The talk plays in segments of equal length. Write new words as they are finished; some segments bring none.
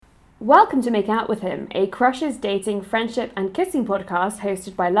Welcome to Make Out With Him, a crushes, dating, friendship and kissing podcast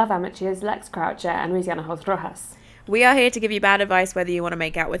hosted by love amateurs Lex Croucher and Luciana Hoz Rojas. We are here to give you bad advice whether you want to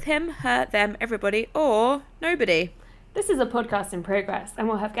make out with him, her, them, everybody, or nobody. This is a podcast in progress and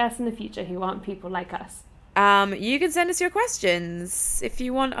we'll have guests in the future who aren't people like us. You can send us your questions if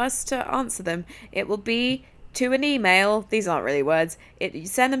you want us to answer them. It will be to an email. These aren't really words. You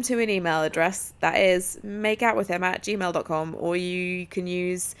send them to an email address that is makeoutwithhim@gmail.com, or you can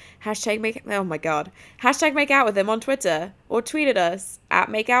use hashtag makeoutwithhim on Twitter, or tweet at us at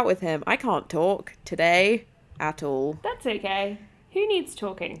makeoutwithhim. I can't talk today at all. That's okay. Who needs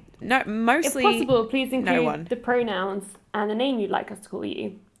talking? No, mostly if possible, please include no one. The pronouns and the name you'd like us to call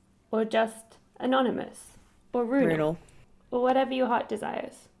you, or just anonymous, or runal, or whatever your heart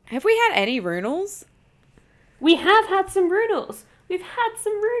desires. Have we had any runals? We have had some runals. We've had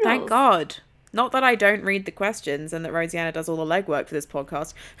some runals. Thank God. Not that I don't read the questions and that Rosianna does all the legwork for this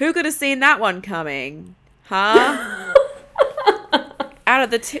podcast. Who could have seen that one coming? Huh? Out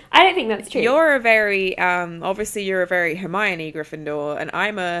of the two... I don't think that's true. You're a very... obviously, you're a very Hermione Gryffindor, and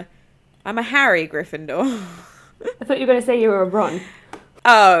I'm a Harry Gryffindor. I thought you were going to say you were a Ron.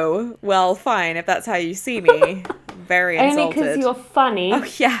 Oh, well, fine, if that's how you see me. Very insulted. Only because you're funny. Oh,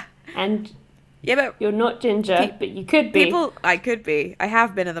 yeah. And... yeah, but you're not Ginger, but you could be. I could be. I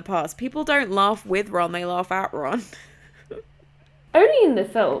have been in the past. People don't laugh with Ron, they laugh at Ron. Only in the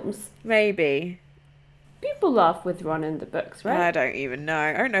films. Maybe. People laugh with Ron in the books, right? I don't even know.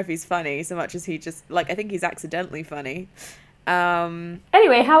 I don't know if he's funny so much as he just, I think he's accidentally funny.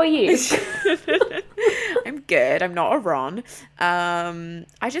 Anyway, how are you? I'm good. I'm not a Ron. I've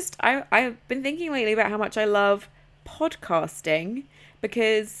been thinking lately about how much I love podcasting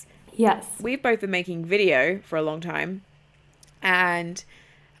because... yes. we've both been making video for a long time, and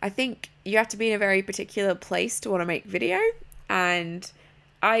I think you have to be in a very particular place to want to make video, and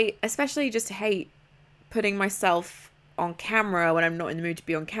I especially just hate putting myself on camera when I'm not in the mood to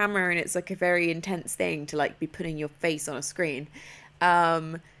be on camera, and it's like a very intense thing to be putting your face on a screen.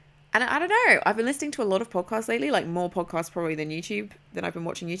 And I don't know, I've been listening to a lot of podcasts lately, more podcasts probably than I've been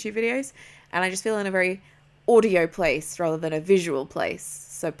watching YouTube videos, and I just feel in a very audio place rather than a visual place.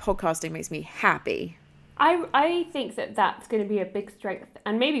 So podcasting makes me happy. I think that that's going to be a big strength,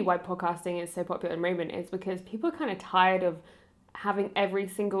 and maybe why podcasting is so popular at the moment is because people are kind of tired of having every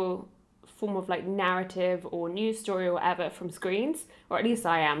single form of narrative or news story or whatever from screens, or at least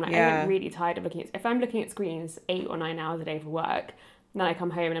I am. I get really tired of if I'm looking at screens 8 or 9 hours a day for work, then I come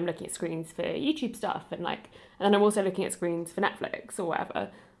home and I'm looking at screens for YouTube stuff and then I'm also looking at screens for Netflix or whatever.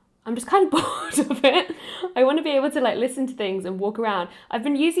 I'm just kind of bored of it. I want to be able to listen to things and walk around. I've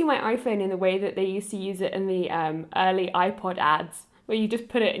been using my iPhone in the way that they used to use it in the early iPod ads, where you just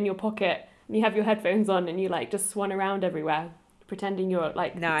put it in your pocket and you have your headphones on and you just swan around everywhere, pretending you're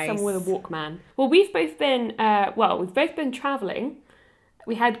nice. Someone with a Walkman. Well, we've both been traveling.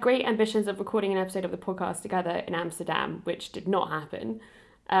 We had great ambitions of recording an episode of the podcast together in Amsterdam, which did not happen.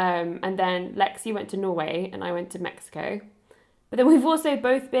 And then Lexi went to Norway and I went to Mexico. But then we've also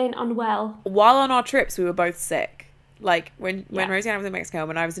both been unwell. While on our trips, we were both sick. When Rosie was in Mexico and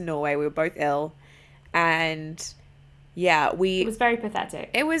when I was in Norway, we were both ill. And yeah, it was very pathetic.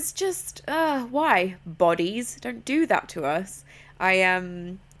 It was just, why? Bodies, don't do that to us.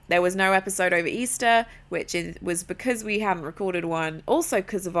 There was no episode over Easter, which was because we hadn't recorded one. Also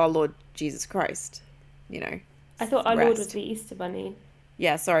because of our Lord Jesus Christ, I thought our Lord was the Easter Bunny.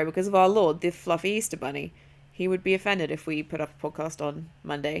 Yeah, sorry, because of our Lord, the fluffy Easter Bunny. He would be offended if we put up a podcast on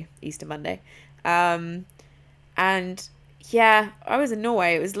Monday, Easter Monday. And yeah, I was in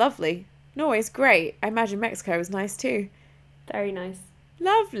Norway. It was lovely. Norway's great. I imagine Mexico was nice too. Very nice.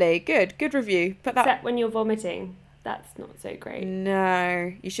 Lovely. Good review. Except when you're vomiting. That's not so great.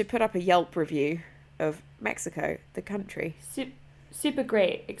 No. You should put up a Yelp review of Mexico, the country. Super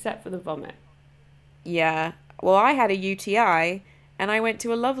great, except for the vomit. Yeah. Well, I had a UTI... and I went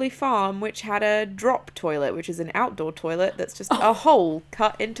to a lovely farm which had a drop toilet, which is an outdoor toilet that's just a hole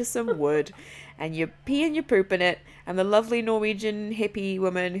cut into some wood. And you pee and you poop in it. And the lovely Norwegian hippie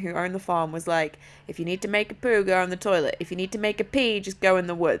woman who owned the farm was like, if you need to make a poo, go in the toilet. If you need to make a pee, just go in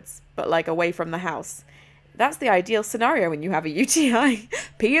the woods. But away from the house. That's the ideal scenario when you have a UTI.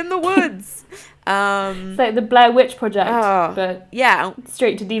 Pee in the woods. It's like the Blair Witch Project, but yeah,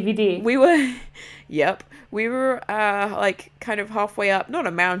 straight to DVD. We were... yep. We were, kind of halfway up, not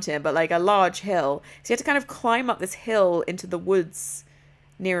a mountain, but a large hill. So you had to kind of climb up this hill into the woods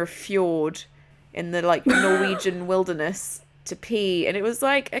near a fjord in the, Norwegian wilderness to pee. And it was,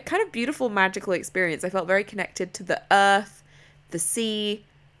 a kind of beautiful, magical experience. I felt very connected to the earth, the sea,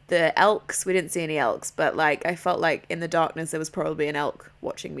 the elks, we didn't see any elks, but like I felt like in the darkness there was probably an elk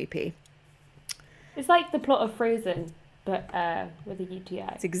watching me pee. It's like the plot of Frozen, but with a UTI.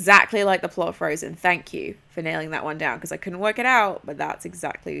 It's exactly like the plot of Frozen. Thank you for nailing that one down, because I couldn't work it out, but that's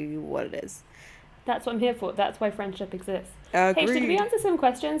exactly what it is. That's what I'm here for. That's why friendship exists. Agreed. Hey, should we answer some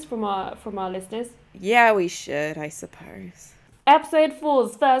questions from our listeners? Yeah, we should, I suppose. Episode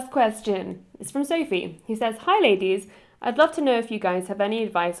 4's first question is from Sophie, who says, "Hi ladies, I'd love to know if you guys have any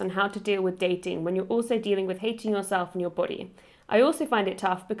advice on how to deal with dating when you're also dealing with hating yourself and your body. I also find it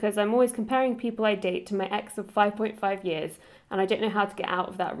tough because I'm always comparing people I date to my ex of 5.5 years and I don't know how to get out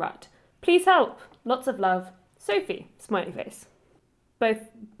of that rut. Please help. Lots of love. Sophie." Smiley face.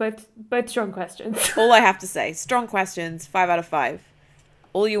 Both strong questions. All I have to say, strong questions, 5 out of 5.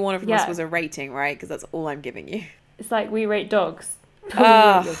 All you wanted from us was a rating, right? Because that's all I'm giving you. It's like we rate dogs.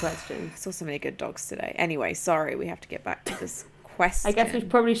 Your questions. I saw so many good dogs today. Anyway, sorry, we have to get back to this question. I guess we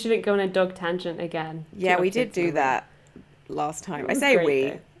probably shouldn't go on a dog tangent again. Yeah, we did do that last time. I say we.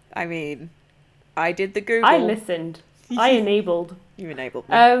 Though. I mean, I did the Google. I listened. I enabled. You enabled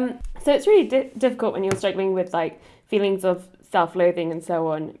me. So it's really difficult when you're struggling with like feelings of self-loathing and so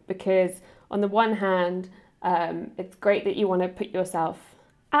on, because on the one hand, it's great that you want to put yourself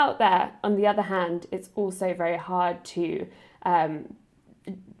out there. On the other hand, it's also very hard to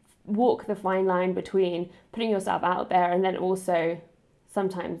walk the fine line between putting yourself out there and then also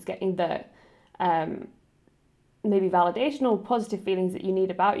sometimes getting the maybe validation or positive feelings that you need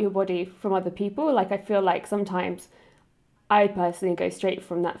about your body from other people. Like I feel like sometimes I personally go straight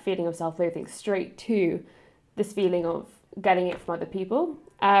from that feeling of self-loathing straight to this feeling of getting it from other people.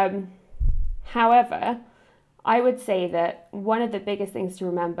 However, I would say that one of the biggest things to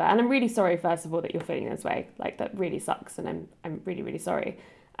remember, and I'm really sorry first of all that you're feeling this way, like that really sucks, and I'm really, really sorry.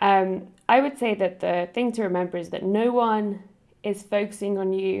 I would say that the thing to remember is that no one is focusing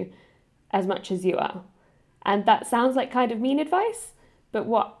on you as much as you are. And that sounds like kind of mean advice, but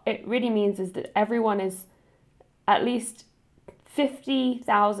what it really means is that everyone is at least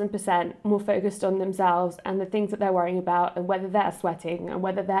 50,000% more focused on themselves and the things that they're worrying about, and whether they're sweating and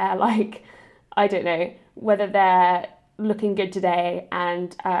whether they're like, I don't know, whether they're looking good today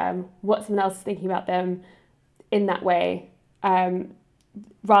and what someone else is thinking about them in that way,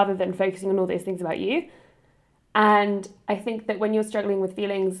 rather than focusing on all those things about you. And I think that when you're struggling with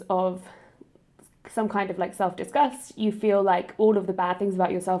feelings of some kind of like self-disgust, you feel like all of the bad things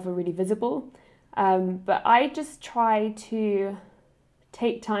about yourself are really visible. But I just try to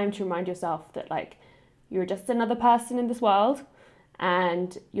take time to remind yourself that like you're just another person in this world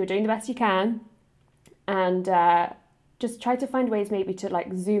and you're doing the best you can, and just try to find ways maybe to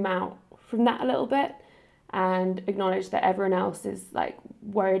like zoom out from that a little bit and acknowledge that everyone else is like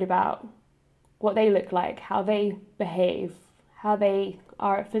worried about what they look like, how they behave, how they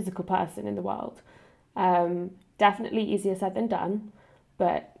are a physical person in the world. Definitely easier said than done,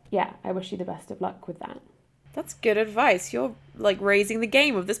 but yeah, I wish you the best of luck with that. That's good advice. You're like raising the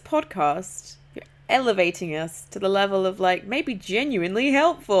game of this podcast. You're elevating us to the level of like maybe genuinely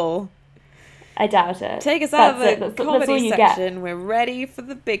helpful. I doubt it. Take us out of the comedy section. We're ready for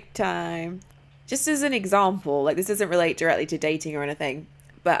the big time. Just as an example, like this doesn't relate directly to dating or anything,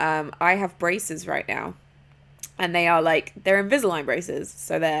 but I have braces right now. And they are like, they're Invisalign braces.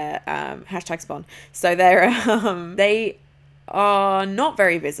 So they're, #spawn. So they're, they are not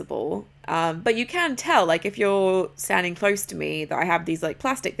very visible. But you can tell, like if you're standing close to me, that I have these like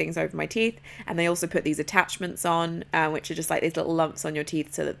plastic things over my teeth. And they also put these attachments on, which are just like these little lumps on your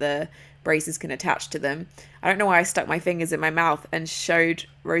teeth so that the braces can attach to them. I don't know why I stuck my fingers in my mouth and showed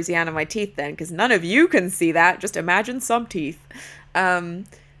Rosianna my teeth then, because none of you can see that. Just imagine some teeth. But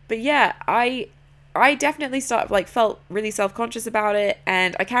yeah, I definitely felt really self-conscious about it,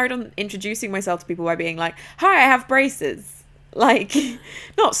 and I carried on introducing myself to people by being like, "Hi, I have braces." Like,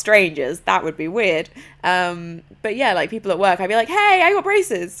 not strangers, that would be weird. But yeah, like people at work, I'd be like, "Hey, I got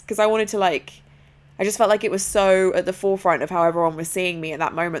braces," because I wanted to I just felt like it was so at the forefront of how everyone was seeing me at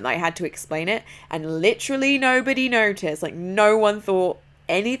that moment that I had to explain it, and literally nobody noticed. Like, no one thought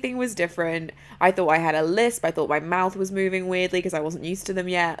anything was different. I thought I had a lisp. I thought my mouth was moving weirdly because I wasn't used to them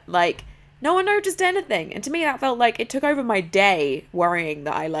yet. Like, no one noticed anything. And to me, that felt like it took over my day, worrying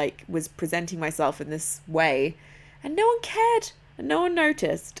that I was presenting myself in this way. And no one cared. And no one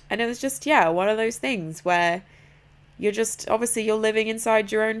noticed. And it was just, one of those things where you're just, obviously you're living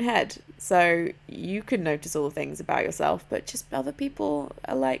inside your own head. So you can notice all the things about yourself, but just other people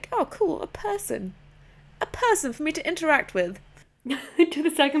are like, oh, cool, a person for me to interact with. To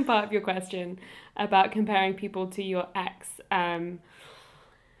the second part of your question about comparing people to your ex,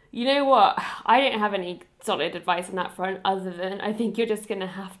 You know what? I don't have any solid advice on that front other than I think you're just going to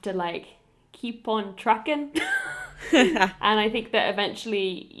have to like keep on trucking. And I think that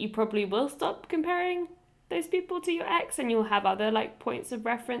eventually you probably will stop comparing those people to your ex, and you'll have other like points of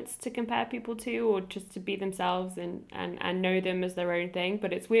reference to compare people to, or just to be themselves and know them as their own thing.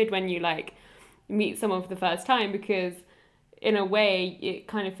 But it's weird when you like meet someone for the first time, because in a way it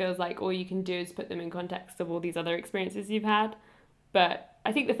kind of feels like all you can do is put them in context of all these other experiences you've had. But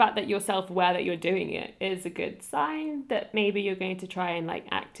I think the fact that you're self-aware that you're doing it is a good sign that maybe you're going to try and like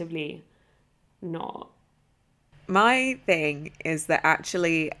actively not. My thing is that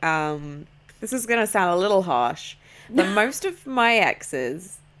actually, this is going to sound a little harsh, but most of my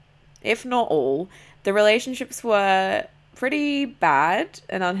exes, if not all, the relationships were pretty bad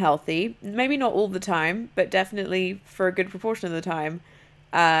and unhealthy. Maybe not all the time, but definitely for a good proportion of the time,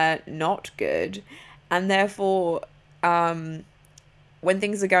 not good. And therefore, when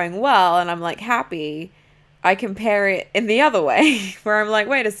things are going well and I'm like happy, I compare it in the other way, where I'm like,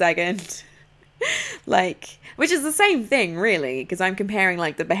 wait a second. Like, which is the same thing really, because I'm comparing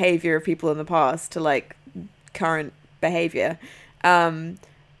like the behavior of people in the past to like current behavior. But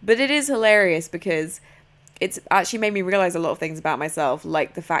it is hilarious because it's actually made me realize a lot of things about myself,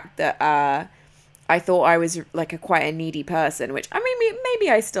 like the fact that I thought I was like quite a needy person, which I mean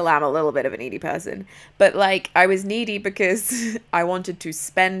maybe I still am a little bit of a needy person, but like I was needy because I wanted to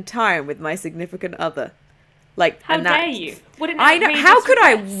spend time with my significant other. Like, how dare you? What an I know. How could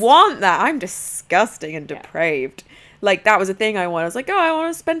request. I want that? I'm disgusting and depraved. Like, that was a thing I wanted. I was like, oh, I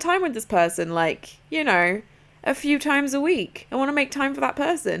want to spend time with this person, like, you know, a few times a week. I want to make time for that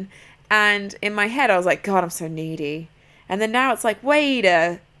person. And in my head, I was like, God, I'm so needy. And then now it's like, wait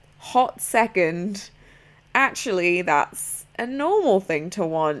a hot second. Actually, that's a normal thing to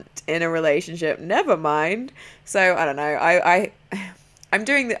want in a relationship. Never mind. So, I don't know. I'm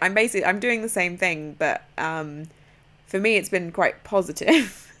doing the same thing, but for me it's been quite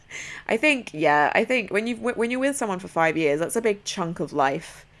positive. I think when you're with someone for 5 years, that's a big chunk of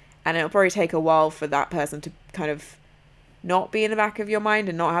life, and it'll probably take a while for that person to kind of not be in the back of your mind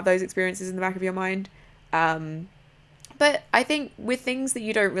and not have those experiences in the back of your mind. But I think with things that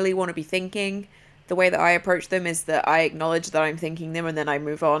you don't really want to be thinking, the way that I approach them is that I acknowledge that I'm thinking them and then I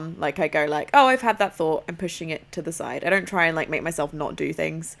move on. Like, I go like, oh, I've had that thought. I'm pushing it to the side. I don't try and like make myself not do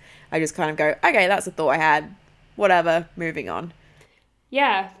things. I just kind of go, okay, that's a thought I had. Whatever, moving on.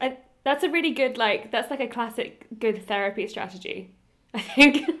 Yeah, that's a really good, like, that's like a classic good therapy strategy, I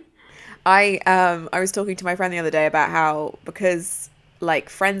think. I was talking to my friend the other day about how, because like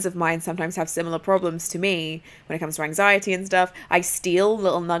friends of mine sometimes have similar problems to me when it comes to anxiety and stuff, I steal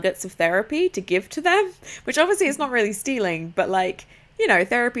little nuggets of therapy to give to them, which obviously is not really stealing, but like, you know,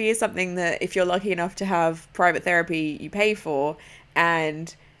 therapy is something that if you're lucky enough to have private therapy, you pay for,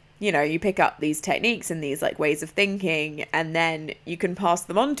 and you know, you pick up these techniques and these like ways of thinking, and then you can pass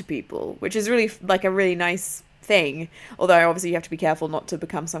them on to people, which is really like a really nice thing. Although obviously you have to be careful not to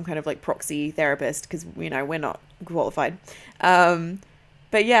become some kind of like proxy therapist, because you know we're not qualified.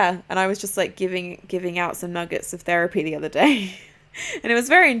 But yeah, and I was just like giving out some nuggets of therapy the other day, and it was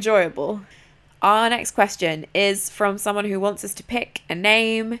very enjoyable. Our next question is from someone who wants us to pick a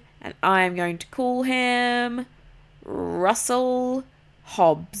name, and I'm going to call him Russell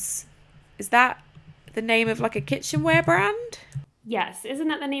Hobbs. Is that the name of like a kitchenware brand? Yes, isn't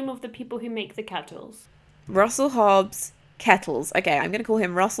that the name of the people who make the kettles? Russell Hobbs Kettles. Okay, I'm going to call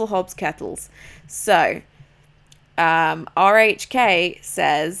him Russell Hobbs Kettles. So, RHK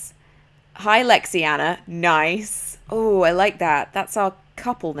says, hi Lexiana, nice. Oh, I like that. That's our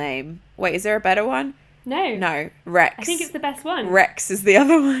couple name. Wait, is there a better one? No, Rex. I think it's the best one. Rex is the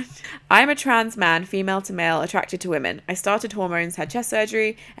other one. I'm a trans man, female to male, attracted to women. I started hormones, had chest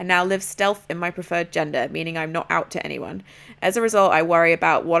surgery, and now live stealth in my preferred gender, meaning I'm not out to anyone. As a result, I worry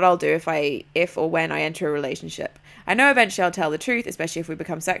about what I'll do if or when I enter a relationship. I know eventually I'll tell the truth, especially if we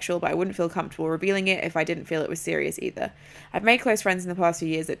become sexual, but I wouldn't feel comfortable revealing it if I didn't feel it was serious either. I've made close friends in the past few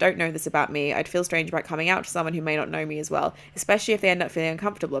years that don't know this about me. I'd feel strange about coming out to someone who may not know me as well, especially if they end up feeling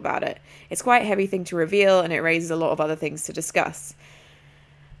uncomfortable about it. It's quite a heavy thing to reveal, and it raises a lot of other things to discuss.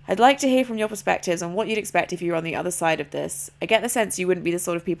 I'd like to hear from your perspectives on what you'd expect if you were on the other side of this. I get the sense you wouldn't be the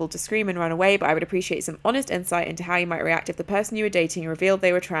sort of people to scream and run away, but I would appreciate some honest insight into how you might react if the person you were dating revealed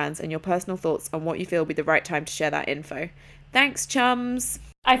they were trans, and your personal thoughts on what you feel would be the right time to share that info. Thanks, chums.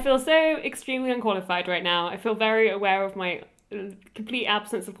 I feel so extremely unqualified right now. I feel very aware of my complete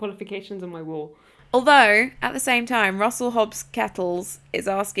absence of qualifications on my wall. Although, at the same time, Russell Hobbs Kettles is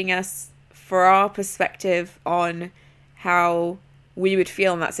asking us for our perspective on how we would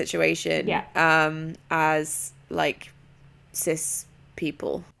feel in that situation, as like cis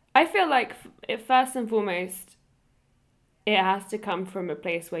people. I feel like first and foremost, it has to come from a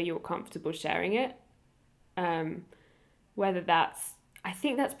place where you're comfortable sharing it. Whether that's, I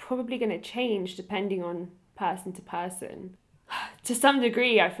think that's probably going to change depending on person to person. To some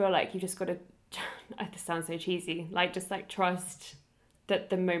degree, I feel like you just got to, this sounds so cheesy, like just like trust that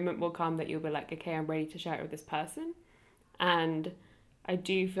the moment will come that you'll be like, okay, I'm ready to share it with this person. And I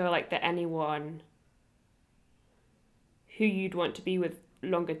do feel like that anyone who you'd want to be with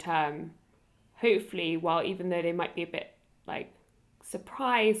longer term, hopefully, while even though they might be a bit like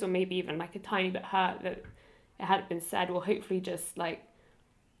surprised or maybe even like a tiny bit hurt that it hadn't been said, will hopefully just like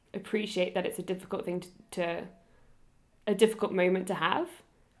appreciate that it's a difficult thing to a difficult moment to have.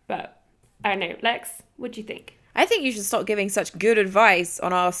 But I don't know, Lex, what do you think? I think you should stop giving such good advice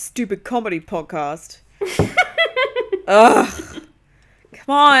on our stupid comedy podcast. Ugh.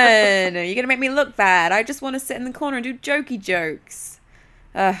 Come on. You're going to make me look bad. I just want to sit in the corner and do jokey jokes.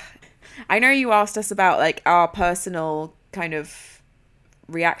 I know you asked us about like our personal kind of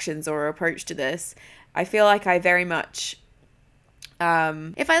reactions or approach to this. I feel like I very much,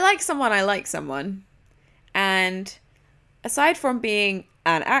 if I like someone, I like someone. And aside from being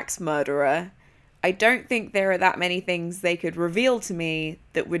an axe murderer, I don't think there are that many things they could reveal to me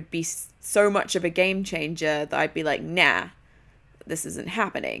that would be so much of a game changer that I'd be like, nah, this isn't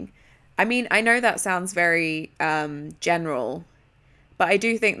happening. I mean, I know that sounds very general, but I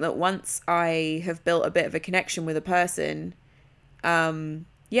do think that once I have built a bit of a connection with a person,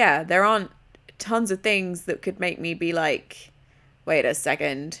 there aren't tons of things that could make me be like, wait a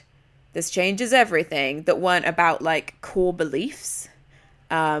second, this changes everything, that weren't about like core beliefs.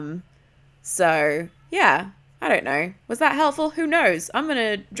 So, yeah, I don't know. Was that helpful? Who knows? I'm going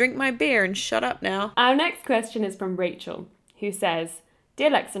to drink my beer and shut up now. Our next question is from Rachel, who says, Dear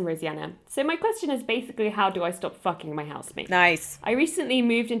Lex and Rosianna, so my question is basically how do I stop fucking my housemate? Nice. I recently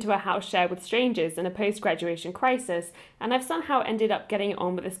moved into a house share with strangers in a post-graduation crisis, and I've somehow ended up getting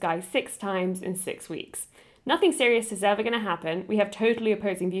on with this guy 6 times in 6 weeks. Nothing serious is ever going to happen. We have totally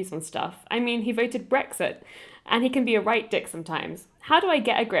opposing views on stuff. I mean, he voted Brexit, and he can be a right dick sometimes. How do I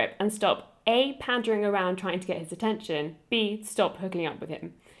get a grip and stop A, pandering around trying to get his attention, B, stop hooking up with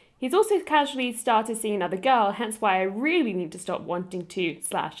him? He's also casually started seeing another girl, hence why I really need to stop wanting to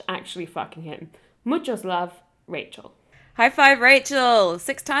 / actually fucking him. Muchos love, Rachel. High five, Rachel.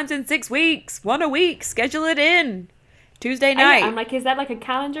 6 times in 6 weeks. 1 a week. Schedule it in. Tuesday night. I'm like, is that like a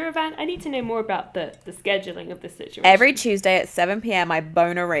calendar event? I need to know more about the scheduling of the situation. Every Tuesday at 7 p.m. I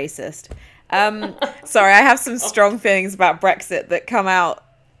bone a racist. Sorry, I have some strong feelings about Brexit that come out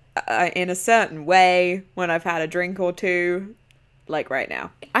in a certain way when I've had a drink or two, like right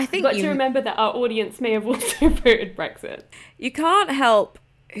now. I think you've got to remember that our audience may have also voted Brexit. You can't help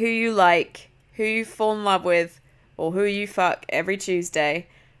who you like, who you fall in love with, or who you fuck every Tuesday.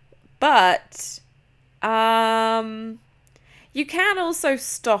 But, you can also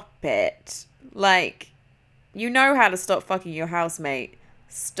stop it. Like, you know how to stop fucking your housemate.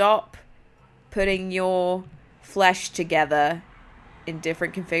 Stop putting your flesh together in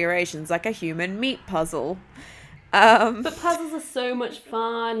different configurations, like a human meat puzzle. But puzzles are so much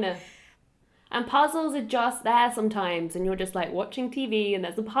fun. And puzzles are just there sometimes, and you're just like watching TV and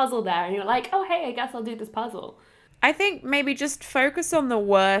there's a puzzle there and you're like, oh hey, I guess I'll do this puzzle. I think maybe just focus on the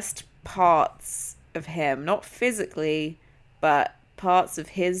worst parts of him, not physically, but parts of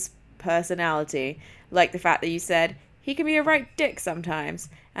his personality. Like the fact that you said he can be a right dick sometimes.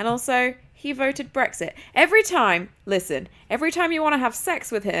 And also, he voted Brexit. Every time you want to have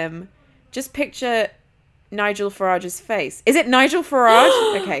sex with him, just picture Nigel Farage's face. Is it Nigel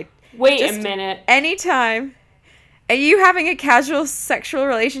Farage? Okay. Wait a minute. Anytime. Are you having a casual sexual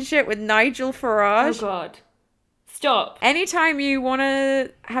relationship with Nigel Farage? Oh, God. Stop. Anytime you want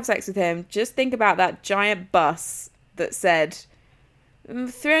to have sex with him, just think about that giant bus that said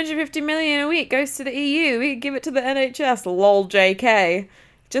 350 million a week goes to the EU. We could give it to the NHS. Lol, JK.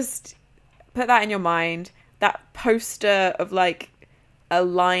 Just put that in your mind. That poster of like a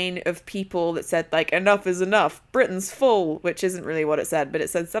line of people that said like enough is enough, Britain's full, which isn't really what it said, but it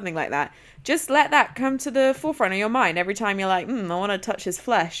said something like that. Just let that come to the forefront of your mind every time you're like, I want to touch his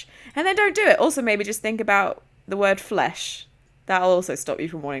flesh. And then don't do it. Also, maybe just think about the word flesh. That'll also stop you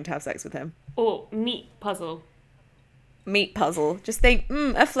from wanting to have sex with him. Or meat puzzle. Meat puzzle. Just think,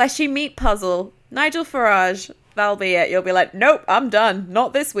 a fleshy meat puzzle. Nigel Farage. That'll be it. You'll be like, nope, I'm done.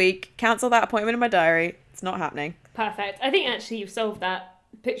 Not this week. Cancel that appointment in my diary. It's not happening. Perfect. I think actually you've solved that.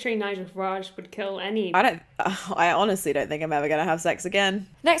 Picturing Nigel Farage would kill any... I honestly don't think I'm ever going to have sex again.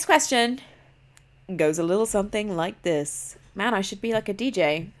 Next question goes a little something like this. Man, I should be like a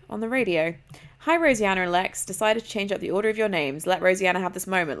DJ on the radio. Hi, Rosianna and Lex. Decided to change up the order of your names. Let Rosianna have this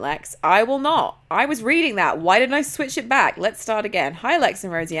moment, Lex. I will not. I was reading that. Why didn't I switch it back? Let's start again. Hi, Lex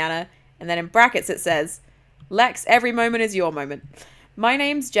and Rosianna. And then in brackets it says, Lex, every moment is your moment. My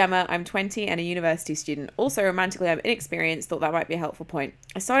name's Gemma. I'm 20 and a university student. Also, romantically, I'm inexperienced. Thought that might be a helpful point.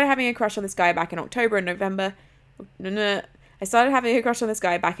 I started having a crush on this guy back in October and November. I started having a crush on this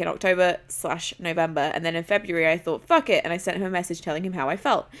guy back in October/November, and then in February I thought, fuck it, and I sent him a message telling him how I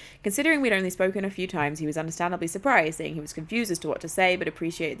felt. Considering we'd only spoken a few times, he was understandably surprised, saying he was confused as to what to say, but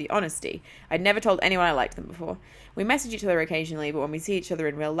appreciated the honesty. I'd never told anyone I liked them before. We message each other occasionally, but when we see each other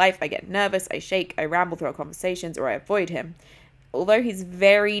in real life, I get nervous, I shake, I ramble through our conversations, or I avoid him. Although he's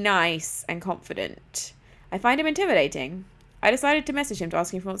very nice and confident, I find him intimidating. I decided to message him to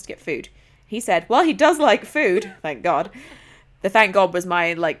ask him if he wants to get food. He said, well, he does like food, thank God. The thank God was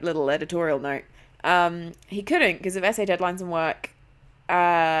my, little editorial note. He couldn't because of essay deadlines and work,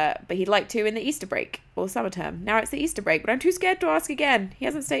 but he'd like to in the Easter break or summer term. Now it's the Easter break, but I'm too scared to ask again. He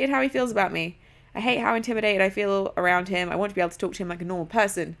hasn't stated how he feels about me. I hate how intimidated I feel around him. I want to be able to talk to him like a normal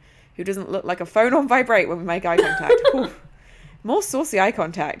person who doesn't look like a phone on vibrate when we make eye contact. More saucy eye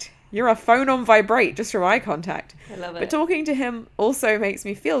contact. You're a phone on vibrate just from eye contact. I love it. But talking to him also makes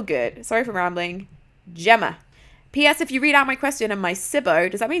me feel good. Sorry for rambling. Gemma. P.S. If you read out my question and my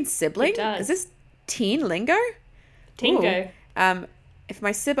sibbo, does that mean sibling? It does. Is this teen lingo? Tingo. Ooh. If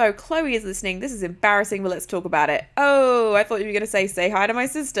my sibbo Chloe is listening, this is embarrassing, but let's talk about it. Oh, I thought you were going to say hi to my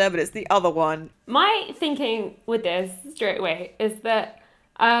sister, but it's the other one. My thinking with this straight away is that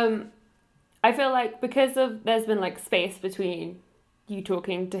I feel like because of there's been space between you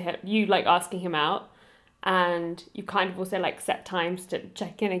talking to him, you asking him out, and you kind of also set times to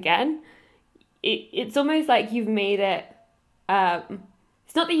check in again. It's almost like you've made it,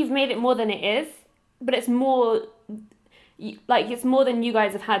 it's not that you've made it more than it is, but it's more, it's more than you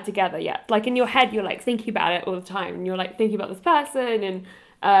guys have had together yet. In your head, you're thinking about it all the time, and you're thinking about this person,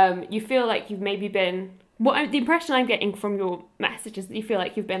 and you feel like you've maybe been, the impression I'm getting from your message is that you feel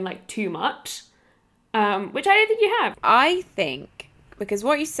like you've been too much, which I don't think you have. I think, because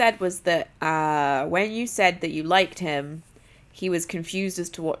what you said was that when you said that you liked him, he was confused as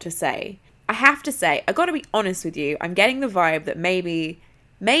to what to say. I have to say, I got to be honest with you, I'm getting the vibe that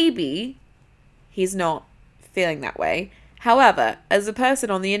maybe he's not feeling that way. However, as a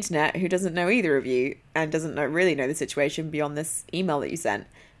person on the internet who doesn't know either of you and doesn't really know the situation beyond this email that you sent,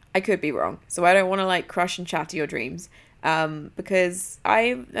 I could be wrong. So I don't want to crush and shatter your dreams, because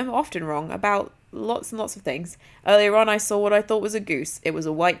I am often wrong about lots and lots of things. Earlier on, I saw what I thought was a goose. It was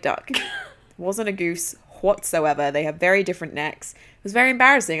a white duck. It wasn't a goose whatsoever. They have very different necks. It was very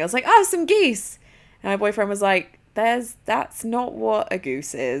embarrassing. I was like, oh, some geese. And my boyfriend was like, that's not what a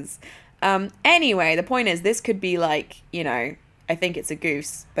goose is. Anyway, the point is, this could be I think it's a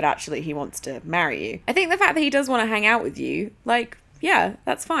goose, but actually he wants to marry you. I think the fact that he does want to hang out with you, yeah,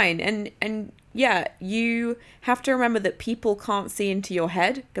 that's fine. And yeah, you have to remember that people can't see into your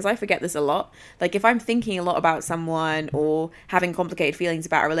head, because I forget this a lot. If I'm thinking a lot about someone or having complicated feelings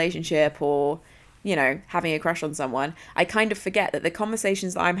about a relationship or having a crush on someone, I kind of forget that the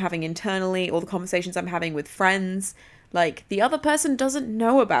conversations that I'm having internally or the conversations I'm having with friends, the other person doesn't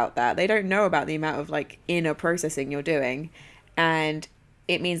know about that. They don't know about the amount of inner processing you're doing. And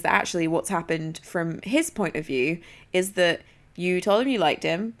it means that actually what's happened from his point of view is that you told him you liked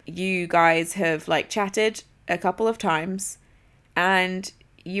him. You guys have chatted a couple of times and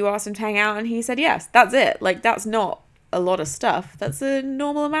you asked him to hang out and he said yes. That's it. That's not a lot of stuff. That's a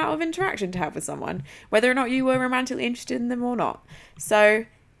normal amount of interaction to have with someone, whether or not you were romantically interested in them or not. So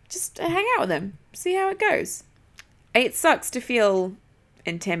just hang out with them, see how it goes. It sucks to feel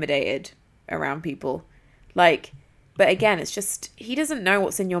intimidated around people, but again, it's just, he doesn't know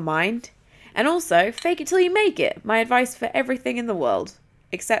what's in your mind. And also, fake it till you make it. My advice for everything in the world,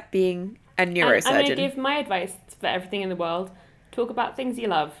 except being a neurosurgeon. I'm going to give my advice for everything in the world. Talk about things you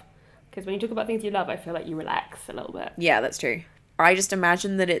love. Because when you talk about things you love, I feel like you relax a little bit. Yeah, that's true. I just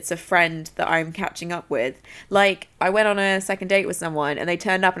imagine that it's a friend that I'm catching up with. I went on a second date with someone and they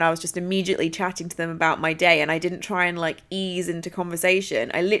turned up and I was just immediately chatting to them about my day, and I didn't try and ease into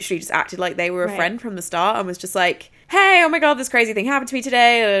conversation. I literally just acted like they were a friend from the start and was just hey, oh my God, this crazy thing happened to me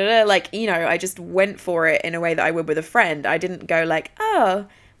today. I just went for it in a way that I would with a friend. I didn't go oh,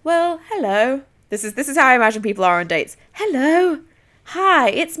 well, hello. This is how I imagine people are on dates. Hello. Hi,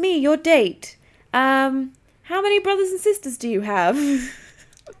 it's me, your date. How many brothers and sisters do you have?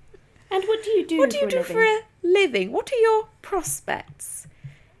 And what do you do? What do you do for a living? What are your prospects?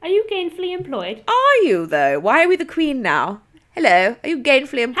 Are you gainfully employed? Are you, though? Why are we the Queen now? Hello, are you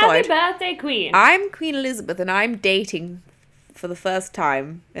gainfully employed? Happy birthday, Queen. I'm Queen Elizabeth and I'm dating for the first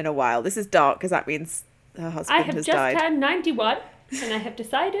time in a while. This is dark because that means her husband has died. I have just turned 91 and I have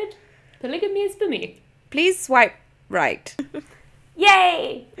decided polygamy is for me. Please swipe right.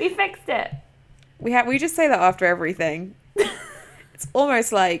 Yay! We fixed it. We just say that after everything. It's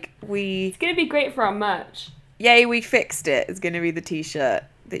almost like It's going to be great for our merch. Yay, we fixed it. It's going to be the t-shirt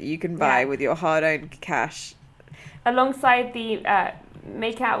that you can buy with your hard-earned cash. Alongside the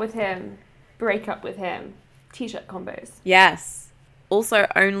make out with him, break up with him t-shirt combos. Yes. Also,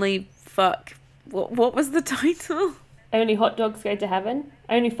 only fuck... What was the title? Only hot dogs go to heaven.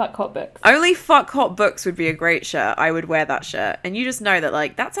 Only fuck hot books. Only fuck hot books would be a great shirt. I would wear that shirt. And you just know that,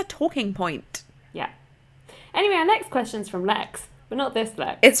 like, that's a talking point. Yeah. Anyway, our next question's from Lex. But not this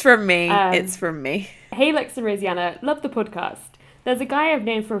Lex. It's from me. It's from me. Hey Lex and Rosianna, love the podcast. There's a guy I've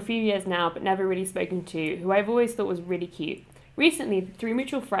known for a few years now but never really spoken to, who I've always thought was really cute. Recently, through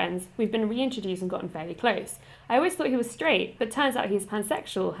mutual friends, we've been reintroduced and gotten fairly close. I always thought he was straight, but turns out he's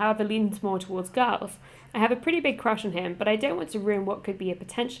pansexual, however leans more towards girls. I have a pretty big crush on him, but I don't want to ruin what could be a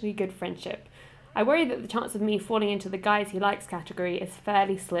potentially good friendship. I worry that the chance of me falling into the guys he likes category is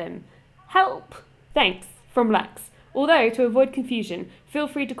fairly slim. Help! Thanks, from Lex. Although, to avoid confusion, feel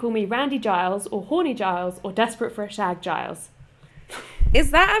free to call me Randy Giles, or Horny Giles, or Desperate for a Shag Giles.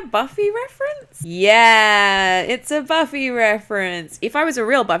 Is that a Buffy reference? Yeah, it's a Buffy reference. If I was a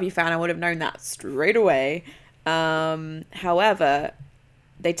real Buffy fan, I would have known that straight away. However,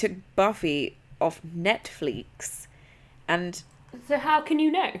 they took Buffy off Netflix. And so how can you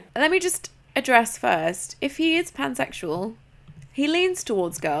know? let me just address first. If he is pansexual, he leans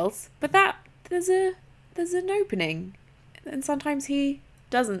towards girls, but there's an opening. And sometimes he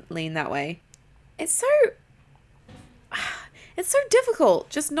doesn't lean that way. It's so difficult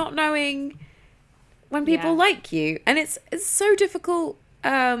just not knowing when people like you. And it's so difficult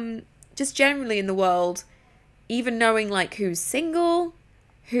just generally in the world, even knowing like who's single,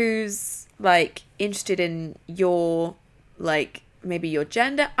 who's like interested in your like maybe your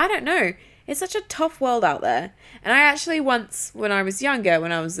gender. I don't know. It's such a tough world out there. And I actually once, when I was younger,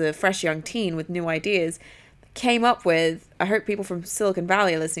 when I was a fresh young teen with new ideas, came up with, I hope people from Silicon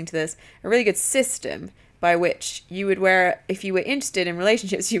Valley are listening to this, a really good system by which you would wear, if you were interested in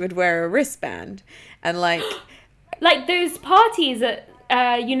relationships, you would wear a wristband. And like those parties at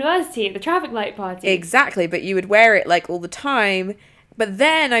university, the traffic light party. Exactly, but you would wear it like all the time. But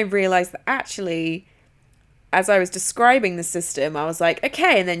then I realized that actually, as I was describing the system, I was like,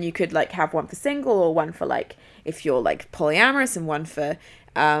 okay, and then you could like have one for single, or one for like if you're like polyamorous, and one for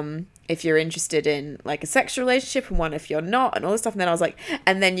if you're interested in like a sexual relationship, and one if you're not, and all this stuff. And then I was like,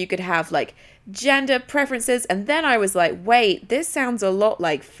 and then you could have like gender preferences. And then I was like, wait, this sounds a lot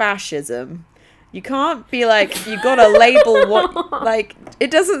like fascism. You can't be like, you gotta label what, like, it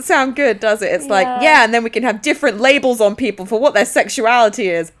doesn't sound good, does it? It's like, yeah, and then we can have different labels on people for what their sexuality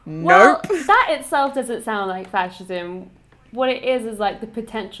is. Nope. Well, that itself doesn't sound like fascism. What it is like the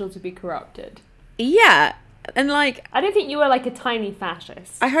potential to be corrupted. Yeah. And like, I don't think you were like a tiny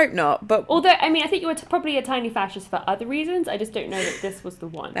fascist. I hope not, but although I mean, I think you were probably a tiny fascist for other reasons. I just don't know that this was the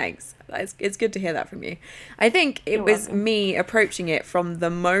one. Thanks. It's good to hear that from you. I think it was me approaching it from the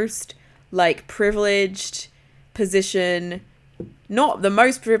most like privileged position, not the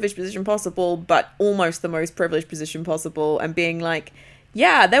most privileged position possible, but almost the most privileged position possible, and being like,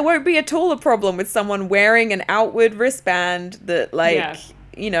 yeah, there won't be at all a problem with someone wearing an outward wristband that like,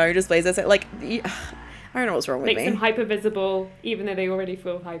 you know, displays us like. I don't know what's wrong with me. Makes them hyper visible, even though they already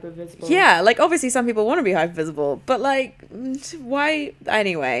feel hyper visible. Yeah, like obviously some people want to be hyper visible, but like, why?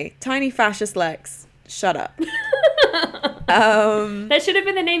 Anyway, tiny fascist Lex, shut up. That should have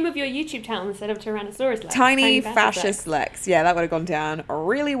been the name of your YouTube channel instead of Tyrannosaurus Lex. Tiny fascist Lex. Yeah, that would have gone down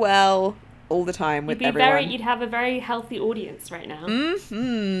really well all the time with everyone. You'd have a very healthy audience right now.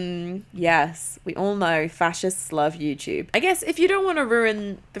 Yes, we all know fascists love YouTube. I guess if you don't want to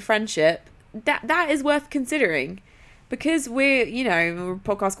ruin the friendship, that is worth considering, because we're a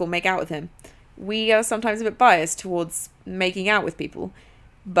podcast called Make Out With Him. We are sometimes a bit biased towards making out with people,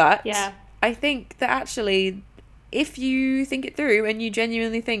 but I think that actually, if you think it through and you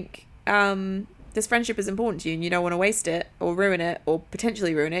genuinely think this friendship is important to you and you don't want to waste it or ruin it or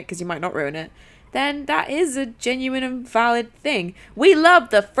potentially ruin it because you might not ruin it, then that is a genuine and valid thing. We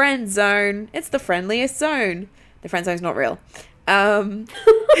love the friend zone. It's the friendliest zone. The friend zone's not real.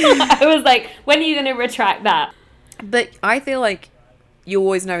 I was like, when are you going to retract that? But I feel like you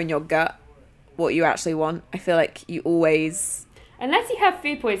always know in your gut what you actually want. I feel like you always... Unless you have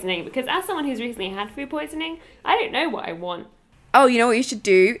food poisoning, because as someone who's recently had food poisoning, I don't know what I want. Oh, you know what you should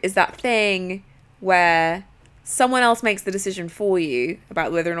do is that thing where someone else makes the decision for you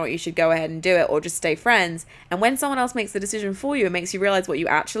about whether or not you should go ahead and do it or just stay friends. And when someone else makes the decision for you, it makes you realize what you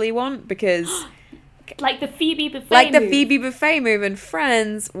actually want, because like the Phoebe Buffay Phoebe Buffay move in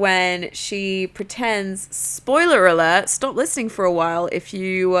Friends, when she pretends, spoiler alert, stop listening for a while if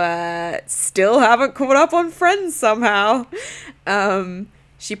you still haven't caught up on Friends somehow.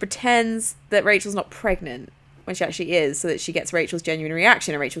 She pretends that Rachel's not pregnant when she actually is, so that she gets Rachel's genuine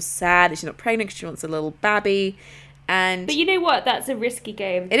reaction, and Rachel's sad that she's not pregnant because she wants a little babby. But you know what? That's a risky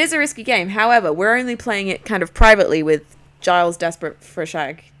game. It is a risky game. However, we're only playing it kind of privately with Giles desperate for a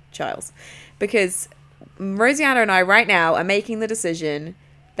shag Giles. Because Rosianna and I right now are making the decision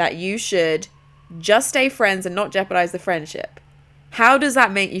that you should just stay friends and not jeopardize the friendship. How does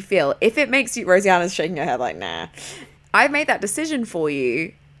that make you feel? If it makes you... Rosianna's shaking her head like, nah. I've made that decision for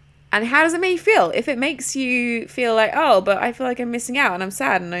you. And how does it make you feel? If it makes you feel like, oh, but I feel like I'm missing out and I'm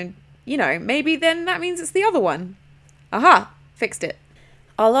sad and I, maybe then that means it's the other one. Aha, fixed it.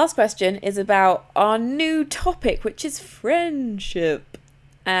 Our last question is about our new topic, which is friendship.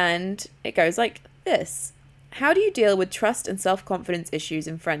 And it goes like this. How do you deal with trust and self-confidence issues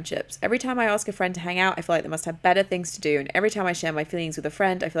in friendships? Every time I ask a friend to hang out, I feel like they must have better things to do. And every time I share my feelings with a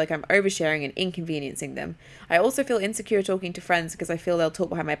friend, I feel like I'm oversharing and inconveniencing them. I also feel insecure talking to friends because I feel they'll talk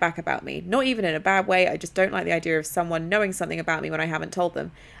behind my back about me. Not even in a bad way. I just don't like the idea of someone knowing something about me when I haven't told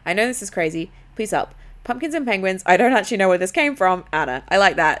them. I know this is crazy. Please help. Pumpkins and Penguins. I don't actually know where this came from. Anna. I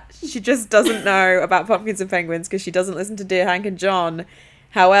like that. She just doesn't know about Pumpkins and Penguins because she doesn't listen to Dear Hank and John.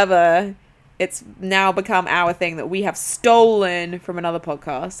 However... it's now become our thing that we have stolen from another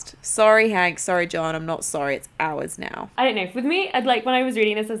podcast. Sorry, Hank. Sorry, John. I'm not sorry. It's ours now. I don't know. With me, when I was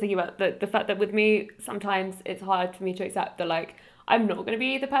reading this, I was thinking about the fact that with me, sometimes it's hard for me to accept that, I'm not going to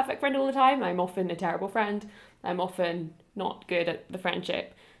be the perfect friend all the time. I'm often a terrible friend. I'm often not good at the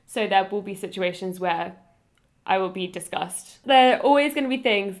friendship. So there will be situations where I will be discussed. There are always going to be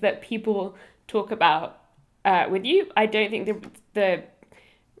things that people talk about with you. I don't think the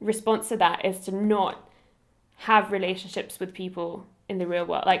response to that is to not have relationships with people in the real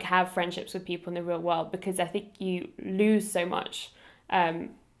world, have friendships with people in the real world, because I think you lose so much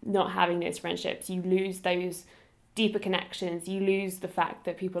not having those friendships. You lose those deeper connections. You lose the fact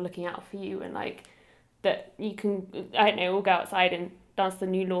that people are looking out for you, and that you can, I don't know, all go outside and dance the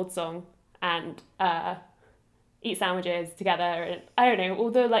New Lord song and eat sandwiches together, and I don't know,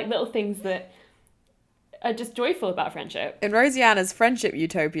 all the little things that are just joyful about friendship. In Rosianna's friendship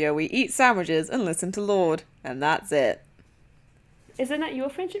utopia, we eat sandwiches and listen to Lorde, and that's it. Isn't that your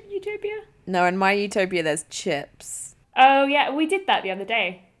friendship utopia? No, in my utopia, there's chips. Oh, yeah, we did that the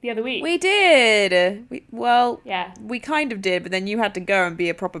other week. We did! Yeah. We kind of did, but then you had to go and be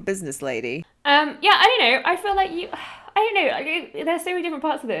a proper business lady. Yeah, I don't know. I feel like there's so many different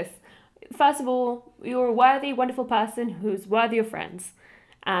parts of this. First of all, you're a worthy, wonderful person who's worthy of friends.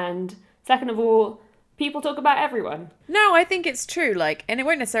 And second of all, people talk about everyone. No, I think it's true. And it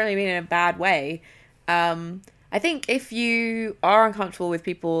won't necessarily mean in a bad way. I think if you are uncomfortable with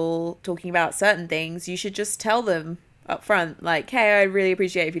people talking about certain things, you should just tell them up front, hey, I'd really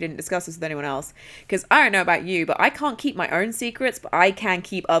appreciate it if you didn't discuss this with anyone else. Because I don't know about you, but I can't keep my own secrets, but I can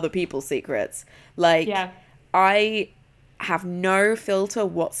keep other people's secrets. Yeah. I have no filter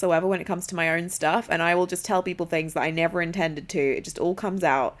whatsoever when it comes to my own stuff, and I will just tell people things that I never intended to. It just all comes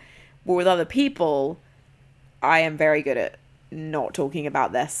out. But with other people, I am very good at not talking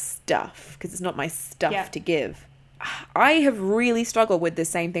about their stuff because it's not my stuff to give. I have really struggled with the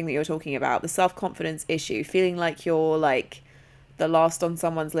same thing that you're talking about, the self-confidence issue, feeling like you're the last on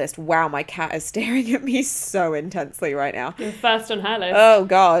someone's list. Wow, my cat is staring at me so intensely right now. You're first on her list. Oh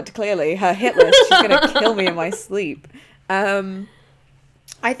God, clearly her hit list. She's going to kill me in my sleep.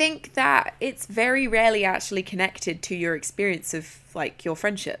 I think that it's very rarely actually connected to your experience of your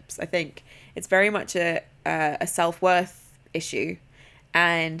friendships. I think it's very much a self-worth issue.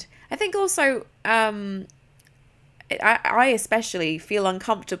 And I think also I especially feel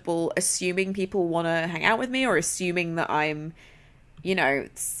uncomfortable assuming people want to hang out with me, or assuming that I'm,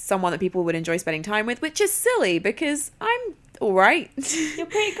 someone that people would enjoy spending time with, which is silly because I'm all right. You're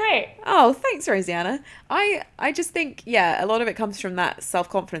pretty great. Oh, thanks, Rosianna. I just think, a lot of it comes from that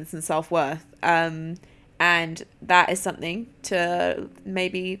self-confidence and self-worth. And that is something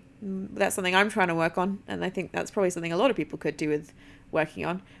that's something I'm trying to work on. And I think that's probably something a lot of people could do with working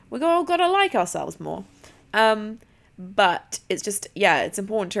on. We've all got to like ourselves more. But it's just, it's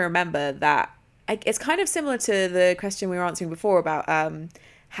important to remember that it's kind of similar to the question we were answering before about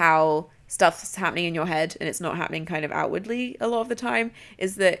how stuff's happening in your head and it's not happening kind of outwardly a lot of the time,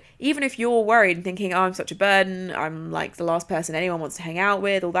 is that even if you're worried and thinking, oh, I'm such a burden, I'm the last person anyone wants to hang out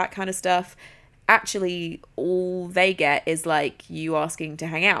with, all that kind of stuff, actually all they get is like you asking to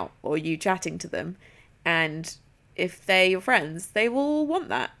hang out or you chatting to them. And if they're your friends, they will want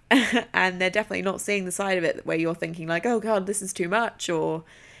that. And they're definitely not seeing the side of it where you're thinking like, oh God, this is too much, or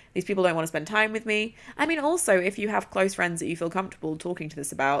these people don't want to spend time with me. I mean, also, if you have close friends that you feel comfortable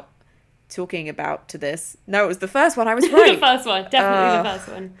talking about to this. No, it was the first one. I was right. The first one. Definitely the first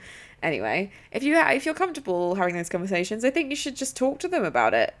one. Anyway, if you're comfortable having those conversations, I think you should just talk to them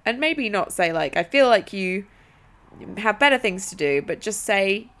about it. And maybe not say like, I feel like you have better things to do, but just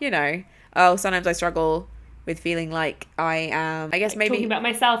say, oh, sometimes I struggle with feeling like I am, I guess, like maybe talking about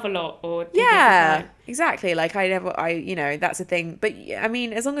myself a lot, or yeah, exactly. Like that's a thing. But I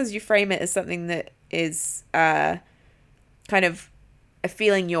mean, as long as you frame it as something that is kind of a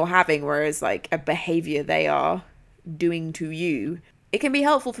feeling you're having, whereas like a behavior they are doing to you, it can be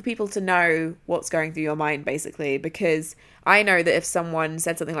helpful for people to know what's going through your mind, basically. Because I know that if someone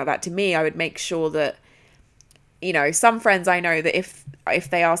said something like that to me, I would make sure that, some friends I know that if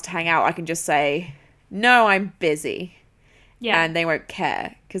they ask to hang out, I can just say, no, I'm busy. Yeah. And they won't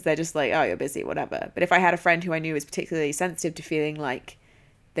care because they're just like, oh, you're busy, whatever. But if I had a friend who I knew was particularly sensitive to feeling like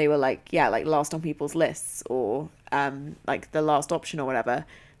they were like last on people's lists, or like the last option or whatever,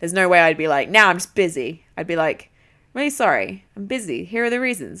 there's no way I'd be like, nah, I'm just busy. I'd be like, really sorry, I'm busy. Here are the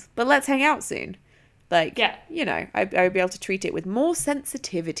reasons, but let's hang out soon. Like, yeah. I would be able to treat it with more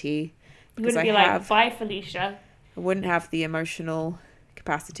sensitivity. You wouldn't be like, bye, Felicia. I wouldn't have the emotional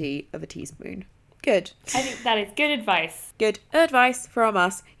capacity of a teaspoon. Good. I think that is good advice. Good advice from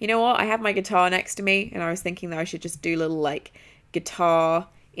us. You know what? I have my guitar next to me, and I was thinking that I should just do little, like, guitar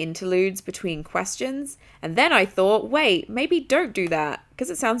interludes between questions. And then I thought, wait, maybe don't do that, because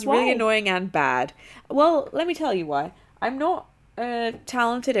it sounds really annoying and bad. Well, let me tell you why. I'm not a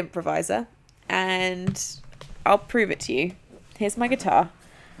talented improviser, and I'll prove it to you. Here's my guitar.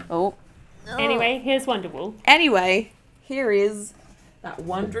 Oh. Anyway, here's Wonderwall. Anyway, here is that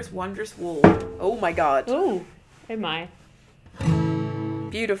wondrous, wondrous wall. Oh my God. Oh my.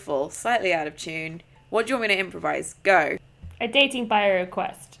 Beautiful. Slightly out of tune. What do you want me to improvise? Go. A dating bio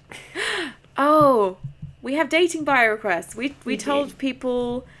request. Oh, we have dating bio requests. We told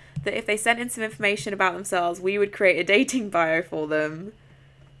people that if they sent in some information about themselves, we would create a dating bio for them.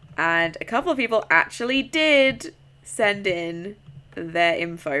 And a couple of people actually did send in their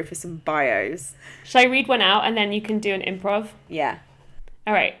info for some bios. Shall I read one out and then you can do an improv? Yeah.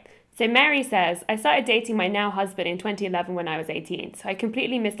 All right. So Mary says, I started dating my now husband in 2011 when I was 18, so I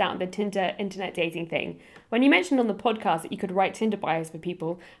completely missed out on the Tinder internet dating thing. When you mentioned on the podcast that you could write Tinder bios for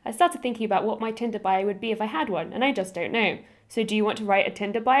people, I started thinking about what my Tinder bio would be if I had one, and I just don't know. So do you want to write a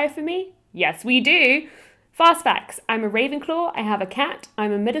Tinder bio for me? Yes, we do! Fast facts. I'm a Ravenclaw, I have a cat,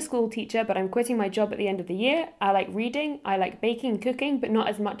 I'm a middle school teacher, but I'm quitting my job at the end of the year. I like reading, I like baking and cooking, but not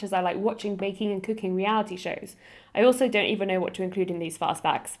as much as I like watching baking and cooking reality shows. I also don't even know what to include in these fast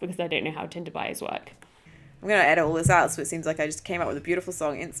facts because I don't know how Tinder bios work. I'm going to edit all this out so it seems like I just came up with a beautiful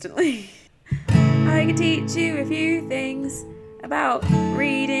song instantly. I can teach you a few things about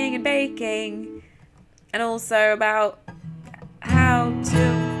reading and baking, and also about how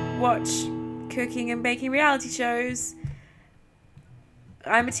to watch cooking and baking reality shows.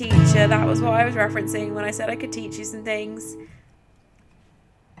 I'm a teacher. That was what I was referencing when I said I could teach you some things.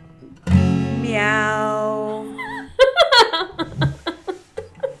 Meow.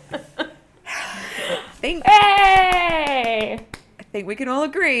 I think we can all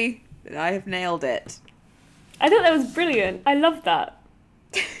agree that I have nailed it. I thought that was brilliant. I love that.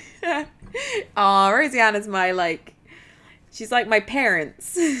 Aw, Rosianna's she's like my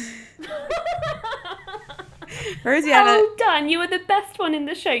parents. Rosianna. Well done. You were the best one in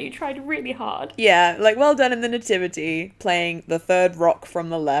the show. You tried really hard. Yeah, well done in the nativity, playing the third rock from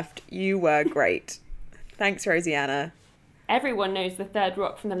the left. You were great. Thanks, Rosianna. Everyone knows the third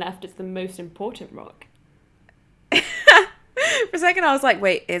rock from the left is the most important rock. For a second I was like,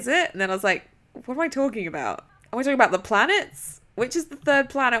 wait, is it? And then I was like, what am I talking about? Am I talking about the planets? Which is the third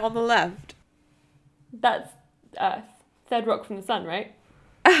planet on the left? That's Earth. Third rock from the sun, right?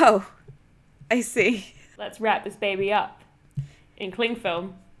 Oh, I see. Let's wrap this baby up in cling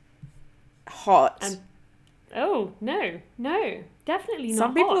film. Hot. And no, definitely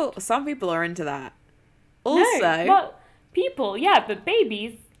not hot. Some people are into that. Also, well, people, yeah, but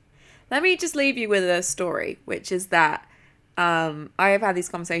babies. Let me just leave you with a story, which is that I have had these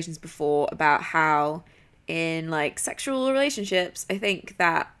conversations before about how in sexual relationships, I think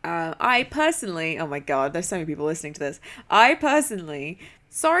that I personally, oh my God, there's so many people listening to this. I personally,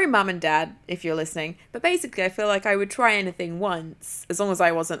 sorry mum and dad if you're listening, but basically I feel like I would try anything once, as long as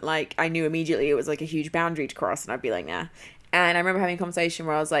I wasn't I knew immediately it was a huge boundary to cross and I'd be like, nah. And I remember having a conversation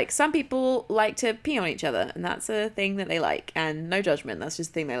where I was like, some people like to pee on each other, and that's a thing that they like, and no judgment, that's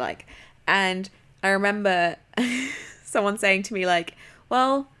just a thing they like. And I remember someone saying to me like,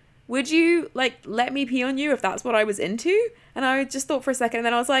 well, would you like let me pee on you if that's what I was into? And I just thought for a second, and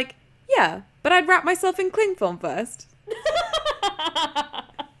then I was like, yeah, but I'd wrap myself in cling film first.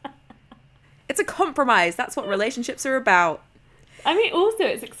 It's a compromise. That's what relationships are about. I mean, also,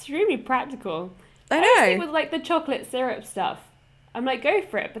 it's extremely practical. I I know. think with like the chocolate syrup stuff, I'm like, go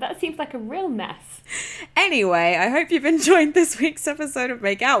for it, but that seems like a real mess. Anyway, I hope you've enjoyed this week's episode of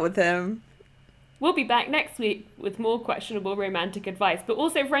Make Out With Him. We'll be back next week with more questionable romantic advice, but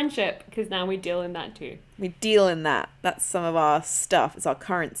also friendship, because now we deal in that too. We deal in that. That's some of our stuff. It's our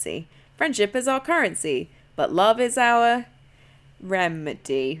currency. Friendship is our currency, but love is our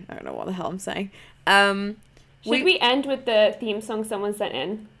remedy. I don't know what the hell I'm saying. Should we end with the theme song someone sent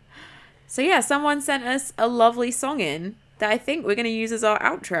in? So yeah, someone sent us a lovely song in that I think we're going to use as our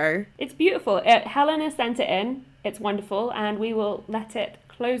outro. It's beautiful. Helena sent it in. It's wonderful, and we will let it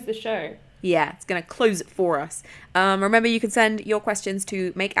close the show. Yeah, it's going to close it for us. Remember, you can send your questions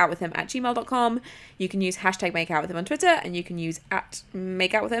to makeoutwithhim@gmail.com. You can use hashtag makeoutwithhim on Twitter, and you can use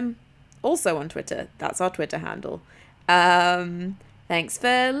 @makeoutwithhim also on Twitter. That's our Twitter handle. Thanks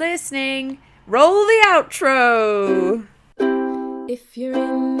for listening. Roll the outro! If you're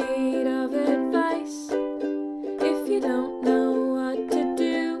in need of advice, if you don't know what to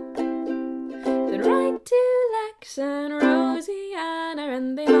do, then write to Lex and Rosianna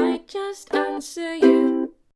and they might just answer you.